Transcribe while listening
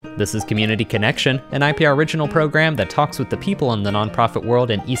This is Community Connection, an IPR original program that talks with the people in the nonprofit world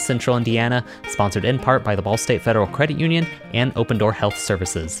in East Central Indiana, sponsored in part by the Ball State Federal Credit Union and Open Door Health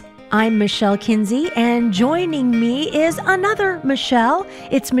Services. I'm Michelle Kinsey, and joining me is another Michelle.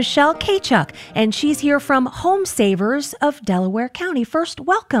 It's Michelle Kachuk, and she's here from Home Savers of Delaware County. First,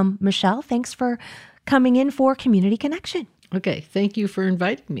 welcome, Michelle. Thanks for coming in for Community Connection. Okay, thank you for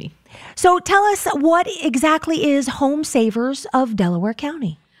inviting me. So tell us, what exactly is Home Savers of Delaware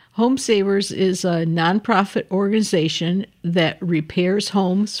County? Home Savers is a nonprofit organization that repairs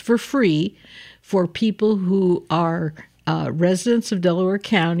homes for free for people who are residents of Delaware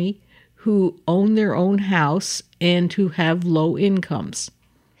County, who own their own house, and who have low incomes.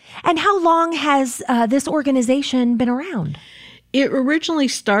 And how long has this organization been around? It originally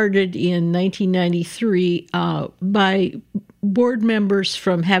started in 1993 by board members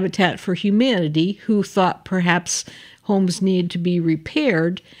from Habitat for Humanity who thought perhaps homes needed to be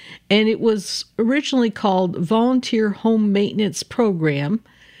repaired, and it was originally called Volunteer Home Maintenance Program.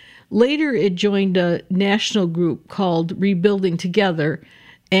 Later, it joined a national group called Rebuilding Together,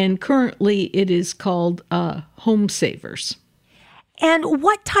 and currently it is called Home Savers. And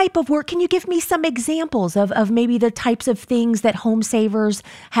what type of work, can you give me some examples of maybe the types of things that Home Savers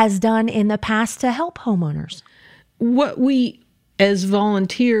has done in the past to help homeowners? What we, as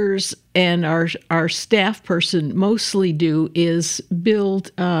volunteers and our staff person, mostly do is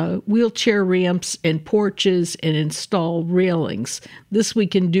build wheelchair ramps and porches and install railings. This we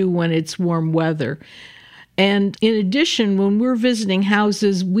can do when it's warm weather. And in addition, when we're visiting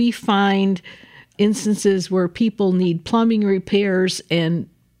houses, we find instances where people need plumbing repairs and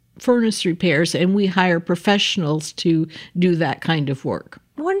furnace repairs, and we hire professionals to do that kind of work.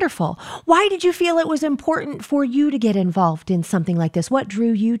 Wonderful. Why did you feel it was important for you to get involved in something like this? What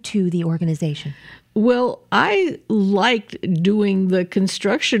drew you to the organization? Well, I liked doing the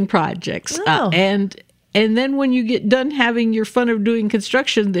construction projects. And then when you get done having your fun of doing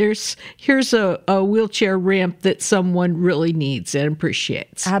construction, here's a wheelchair ramp that someone really needs and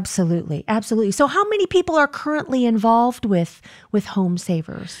appreciates. Absolutely. Absolutely. So how many people are currently involved with Home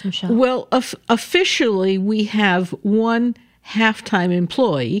Savers, Michelle? Well, officially, we have one half-time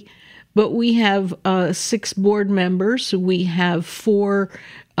employee, but we have 6 board members. We have 4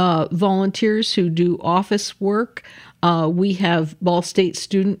 volunteers who do office work. We have Ball State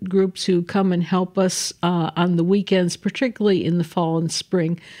student groups who come and help us on the weekends, particularly in the fall and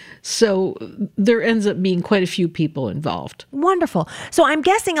spring. So there ends up being quite a few people involved. Wonderful. So I'm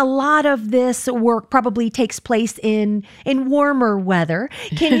guessing a lot of this work probably takes place in warmer weather.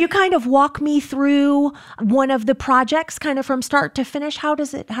 Can you kind of walk me through one of the projects, kind of from start to finish? How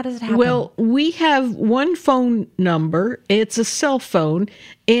does it happen? Well, we have one phone number. It's a cell phone,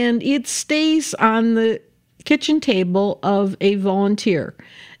 and it stays on the kitchen table of a volunteer.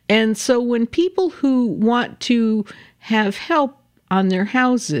 And so when people who want to have help on their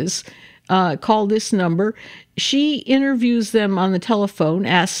houses call this number, she interviews them on the telephone,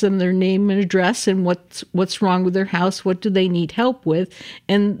 asks them their name and address and what's wrong with their house, what do they need help with,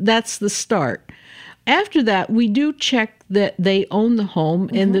 and that's the start. After that, we do check that they own the home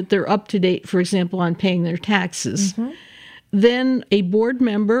and that they're up to date, for example, on paying their taxes. Then a board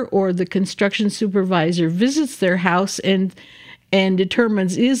member or the construction supervisor visits their house and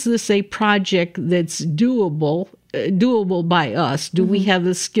determines, is this a project that's doable by us? Do we have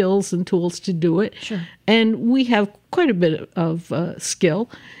the skills and tools to do it? Sure. And we have quite a bit of skill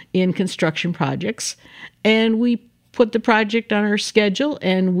in construction projects. And we put the project on our schedule,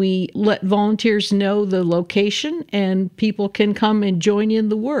 and we let volunteers know the location, and people can come and join in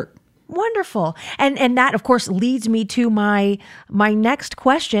the work. Wonderful. And that, of course, leads me to my next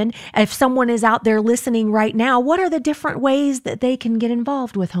question. If someone is out there listening right now, what are the different ways that they can get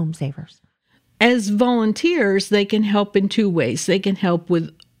involved with Home Savers? As volunteers, they can help in 2 ways. They can help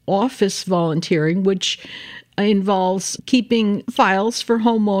with office volunteering, which involves keeping files for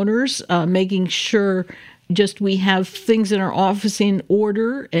homeowners, making sure just we have things in our office in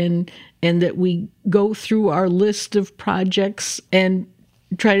order, and that we go through our list of projects and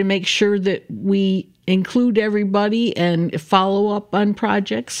try to make sure that we include everybody and follow up on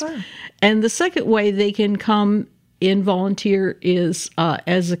projects. Sure. And the second way they can come in volunteer is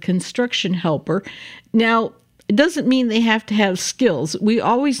as a construction helper. Now, it doesn't mean they have to have skills. We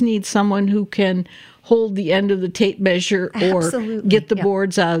always need someone who can hold the end of the tape measure or Absolutely. get the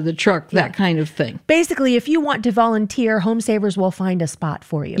boards out of the truck, that kind of thing. Basically, if you want to volunteer, Home Savers will find a spot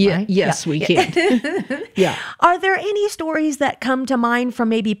for you, right? Yes, we can. Yeah. Are there any stories that come to mind from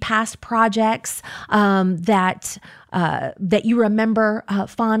maybe past projects that you remember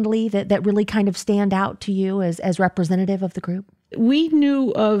fondly that really kind of stand out to you as representative of the group? We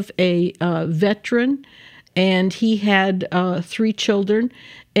knew of a veteran, and he had 3 children,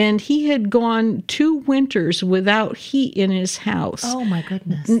 and he had gone 2 winters without heat in his house. Oh, my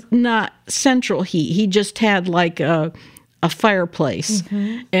goodness. Not central heat. He just had like a fireplace.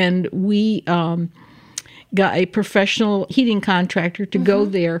 And we got a professional heating contractor to go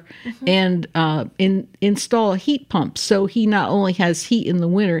there and install a heat pump. So he not only has heat in the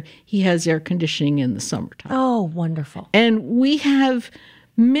winter, he has air conditioning in the summertime. Oh, wonderful. And we have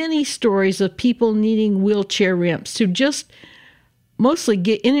many stories of people needing wheelchair ramps to just mostly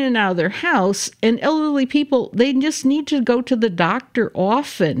get in and out of their house. And elderly people, they just need to go to the doctor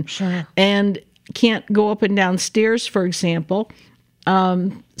often. Sure. And can't go up and down stairs, for example.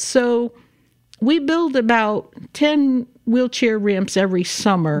 So we build about 10 wheelchair ramps every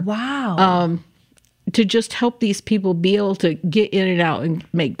summer. Wow. To just help these people be able to get in and out and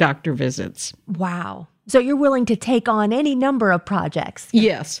make doctor visits. Wow. So you're willing to take on any number of projects?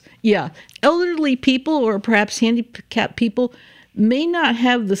 Yes. Yeah. Elderly people or perhaps handicapped people may not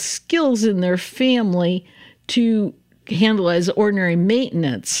have the skills in their family to handle as ordinary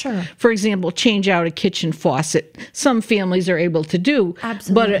maintenance. Sure. For example, change out a kitchen faucet. Some families are able to do,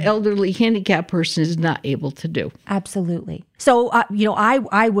 Absolutely. but an elderly handicapped person is not able to do. Absolutely. So,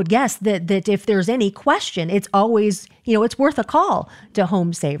 I would guess that if there's any question, it's always, it's worth a call to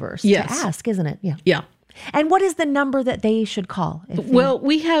Home Savers Yes. to ask, isn't it? Yeah. Yeah. And what is the number that they should call? Well,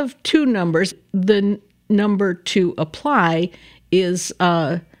 we have 2 numbers. The number to apply is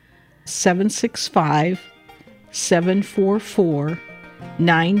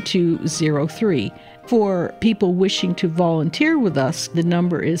 765-744-9203. For people wishing to volunteer with us, the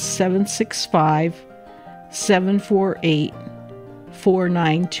number is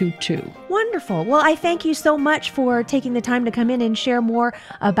 765-748-4922. Wonderful. Well, I thank you so much for taking the time to come in and share more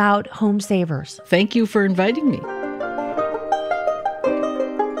about Home Savers. Thank you for inviting me.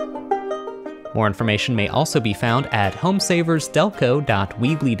 More information may also be found at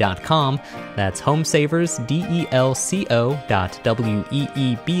homesaversdelco.weebly.com. That's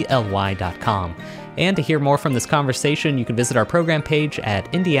homesaversdelco.weebly.com. And to hear more from this conversation, you can visit our program page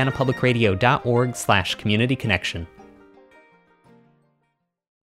at indianapublicradio.org/communityconnection.